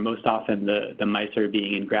 where most often the mice are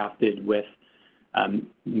being engrafted with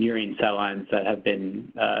murine cell lines that have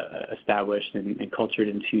been established and cultured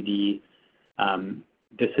in 2D.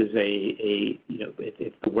 This is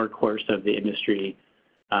it's the workhorse of the industry.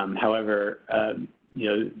 However,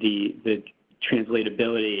 the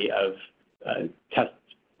translatability of test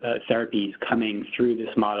therapies coming through this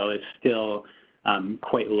model is still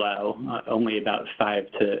quite low, only about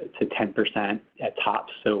 5 to 10% at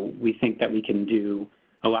tops. So we think that we can do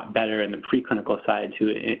a lot better in the preclinical side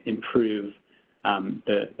to improve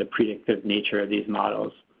the predictive nature of these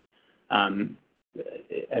models.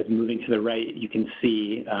 As moving to the right, you can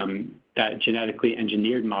see that genetically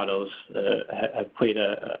engineered models have played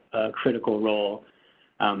a critical role.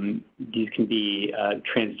 These can be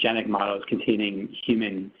transgenic models containing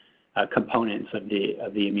human components of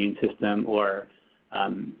the immune system or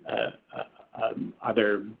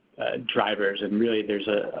other drivers. And really, there's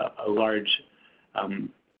a large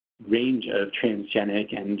range of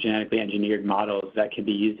transgenic and genetically engineered models that can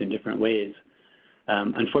be used in different ways.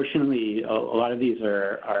 Unfortunately, a lot of these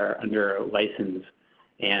are under license,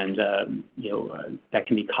 and that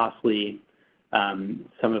can be costly.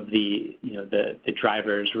 Some of the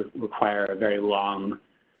drivers require a very long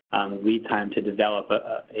lead time to develop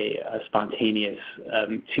a spontaneous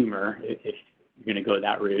tumor if you're going to go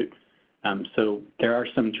that route. So there are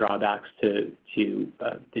some drawbacks to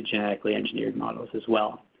the genetically engineered models as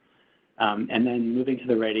well. And then moving to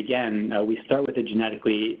the right again, we start with a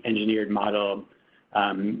genetically engineered model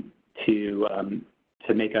to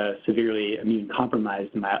make a severely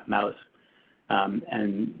immune-compromised mouse.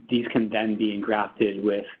 And these can then be engrafted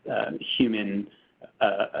with human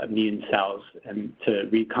immune cells and to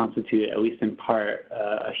reconstitute, at least in part,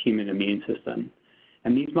 a human immune system.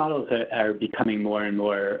 And these models are becoming more and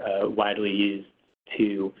more widely used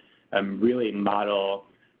to really model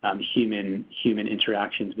human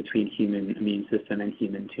interactions between human immune system and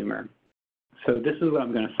human tumor. So this is what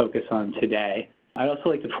I'm going to focus on today. I'd also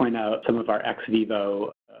like to point out some of our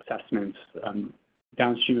ex-vivo assessments.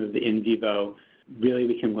 Downstream of the in vivo, really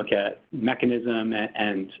we can look at mechanism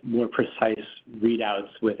and more precise readouts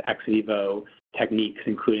with ex-vivo techniques,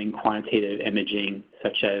 including quantitative imaging,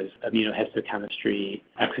 such as immunohistochemistry,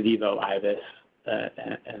 ex-vivo IVUS,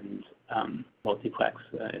 and multiplex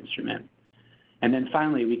instrument. And then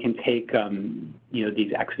finally, we can take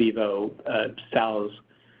these ex-vivo cells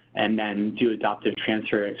and then do adoptive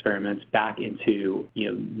transfer experiments back into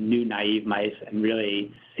new naive mice and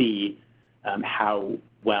really see how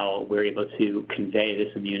well we're able to convey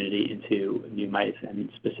this immunity into new mice and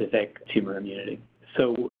specific tumor immunity.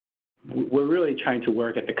 So we're really trying to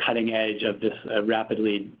work at the cutting edge of this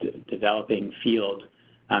rapidly developing field.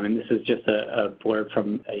 And this is just a blurb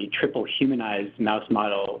from a triple humanized mouse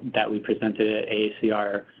model that we presented at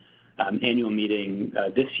AACR annual meeting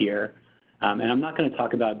this year. And I'm not going to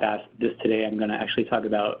talk about this today. I'm going to actually talk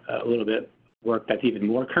about a little bit work that's even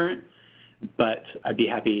more current, but I'd be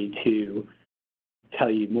happy to tell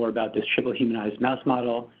you more about this triple humanized mouse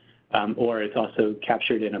model, or it's also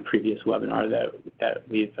captured in a previous webinar that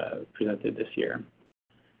we've presented this year.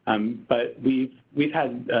 But we've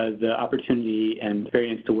had the opportunity and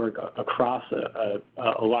experience to work across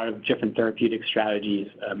a lot of different therapeutic strategies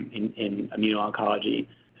in immuno-oncology.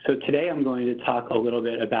 So today I'm going to talk a little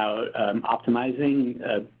bit about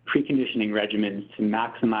optimizing preconditioning regimens to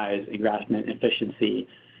maximize engraftment efficiency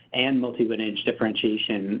and multi-lineage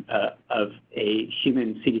differentiation of a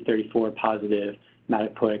human CD34 positive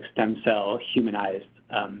hematopoietic stem cell humanized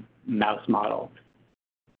mouse model.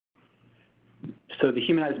 So the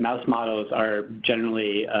humanized mouse models are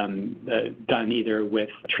generally done either with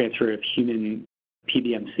transfer of human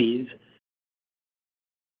PBMCs,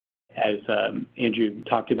 as Andrew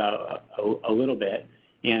talked about a little bit,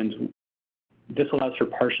 and this allows for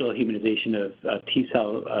partial humanization of T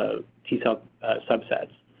cell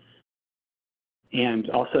subsets. And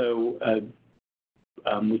also,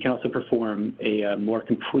 we can also perform a more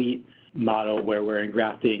complete model where we're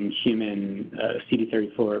engrafting human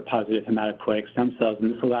CD34 positive hematopoietic stem cells,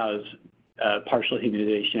 and this allows partial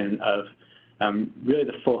humanization of really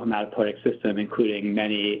the full hematopoietic system, including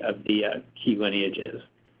many of the key lineages.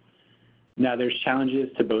 Now, there's challenges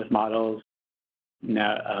to both models.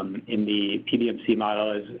 Now, in the PBMC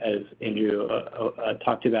model, as Andrew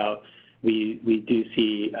talked about, we do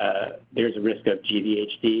see there's a risk of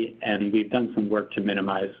GVHD, and we've done some work to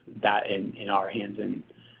minimize that in our hands and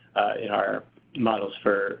in our models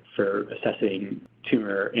for assessing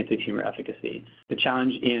anti-tumor efficacy. The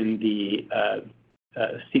challenge in the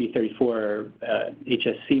CD34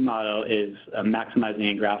 HSC model is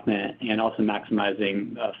maximizing engraftment and also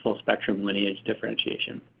maximizing full spectrum lineage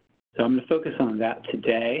differentiation. So I'm going to focus on that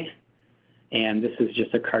today. And this is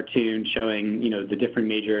just a cartoon showing, the different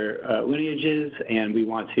major lineages, and we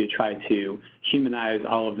want to try to humanize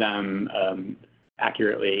all of them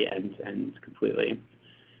accurately and completely.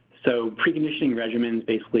 So preconditioning regimens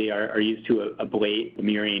basically are used to ablate the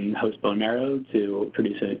murine host bone marrow to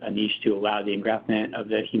produce a niche to allow the engraftment of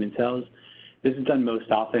the human cells. This is done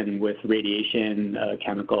most often with radiation,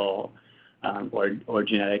 chemical, or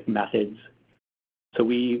genetic methods. So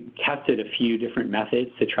we tested a few different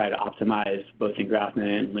methods to try to optimize both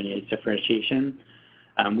engraftment and lineage differentiation.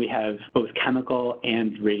 We have both chemical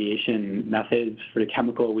and radiation methods. For the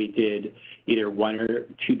chemical, we did either 1 or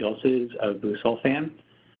 2 doses of busulfan.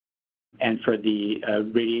 And for the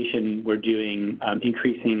radiation, we're doing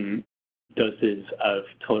increasing doses of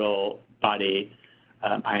total body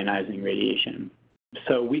ionizing radiation.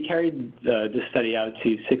 So we carried this study out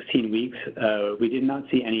to 16 weeks. We did not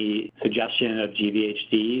see any suggestion of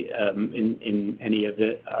GVHD in any of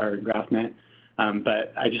our engraftment,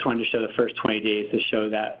 but I just wanted to show the first 20 days to show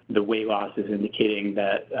that the weight loss is indicating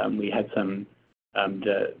that we had some,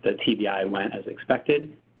 the TBI went as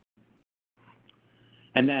expected.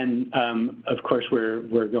 And then, of course,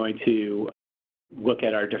 we're going to look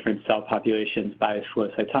at our different cell populations by flow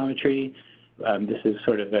cytometry. This is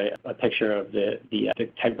sort of a picture of the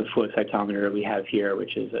type of flow cytometer we have here,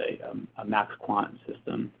 which is a max quant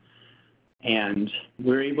system. And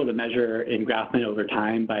we're able to measure engraftment over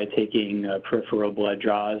time by taking peripheral blood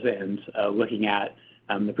draws and looking at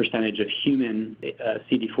the percentage of human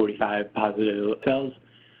CD45 positive cells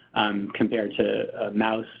compared to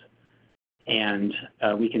mouse. And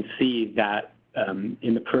we can see that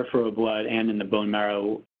in the peripheral blood and in the bone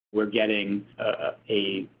marrow, we're getting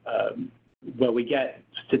well, we get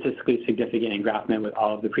statistically significant engraftment with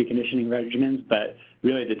all of the preconditioning regimens, but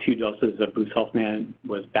really the 2 doses of busulfan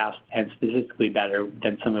was best and statistically better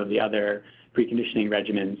than some of the other preconditioning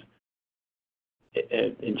regimens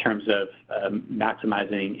in terms of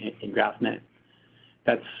maximizing engraftment.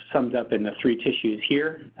 That's summed up in the 3 tissues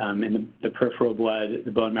here. In the peripheral blood,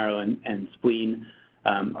 the bone marrow and spleen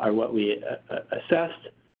are what we assessed.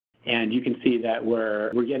 And you can see that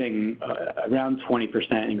we're getting around 20%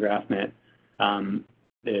 engraftment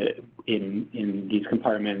in these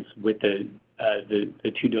compartments with the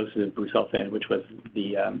 2 doses of busulfan, which was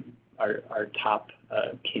our top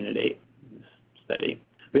candidate in this study.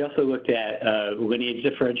 We also looked at lineage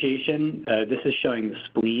differentiation. This is showing the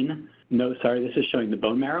spleen. No, sorry, this is showing the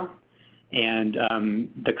bone marrow. And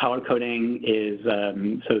the color coding is,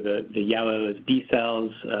 so the yellow is B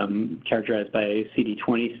cells characterized by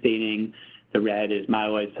CD20 staining. The red is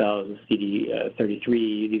myeloid cells,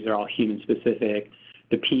 CD33. These are all human-specific.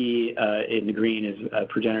 The P in the green is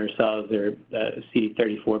progenitor cells. They're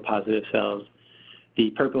CD34 positive cells. The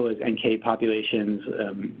purple is NK populations,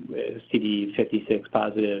 CD56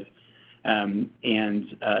 positive. And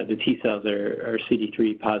the T cells are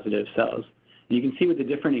CD3 positive cells. And you can see with the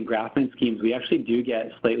different engraftment schemes, we actually do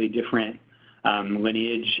get slightly different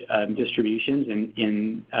lineage distributions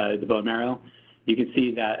in the bone marrow. You can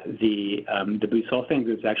see that the busulfan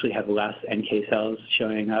groups actually have less NK cells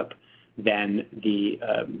showing up than the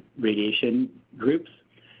radiation groups.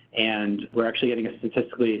 And we're actually getting a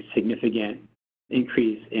statistically significant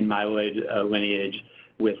increase in myeloid lineage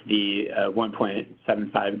with the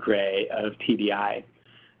 1.75 gray of TBI.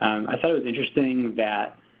 I thought it was interesting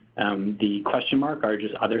that the question mark are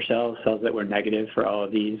just other cells that were negative for all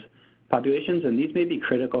of these populations. And these may be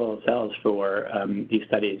critical cells for these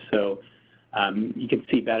studies. So you can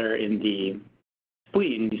see better in the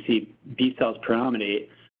spleen, you see B cells predominate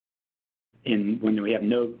when we have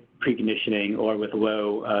no preconditioning or with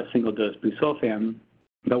low single-dose busulfan,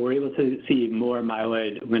 but we're able to see more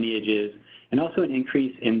myeloid lineages and also an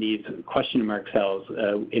increase in these question mark cells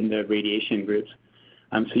in the radiation groups.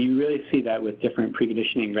 So you really see that with different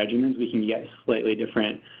preconditioning regimens, we can get slightly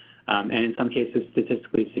different, and in some cases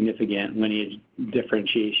statistically significant lineage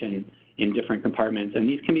differentiation in different compartments, and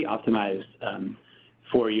these can be optimized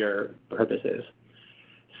for your purposes.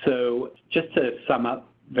 So just to sum up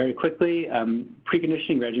very quickly,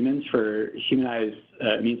 preconditioning regimens for humanized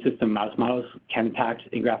immune system mouse models can impact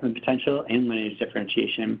engraftment potential and lineage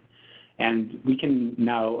differentiation. And we can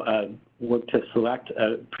now work to select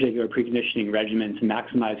a particular preconditioning regimen to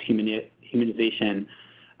maximize humanization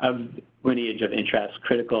of lineage of interest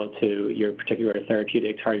critical to your particular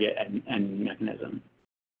therapeutic target and mechanism.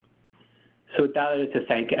 So with that, I'd like to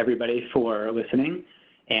thank everybody for listening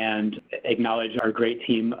and acknowledge our great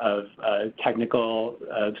team of technical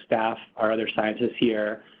staff, our other scientists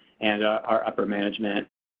here, and our upper management.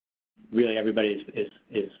 Really, everybody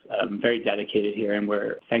is very dedicated here, and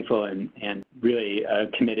we're thankful and really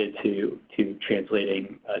committed to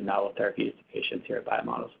translating novel therapies to patients here at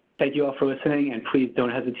Biomodels. Thank you all for listening, and please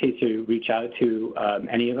don't hesitate to reach out to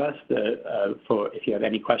any of us if you have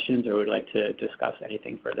any questions or would like to discuss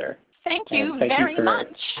anything further. Thank you very much.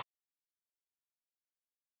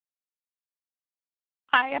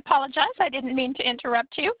 I apologize. I didn't mean to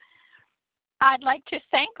interrupt you. I'd like to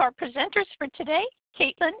thank our presenters for today,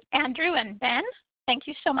 Caitlin, Andrew, and Ben. Thank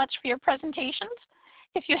you so much for your presentations.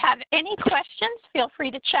 If you have any questions, feel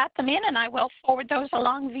free to chat them in, and I will forward those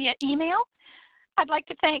along via email. I'd like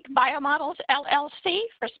to thank Biomodels LLC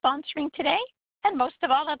for sponsoring today. And most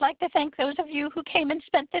of all, I'd like to thank those of you who came and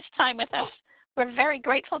spent this time with us. We're very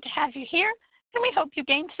grateful to have you here, and we hope you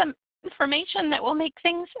gained some information that will make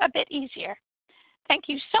things a bit easier. Thank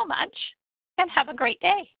you so much, and have a great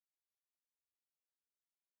day.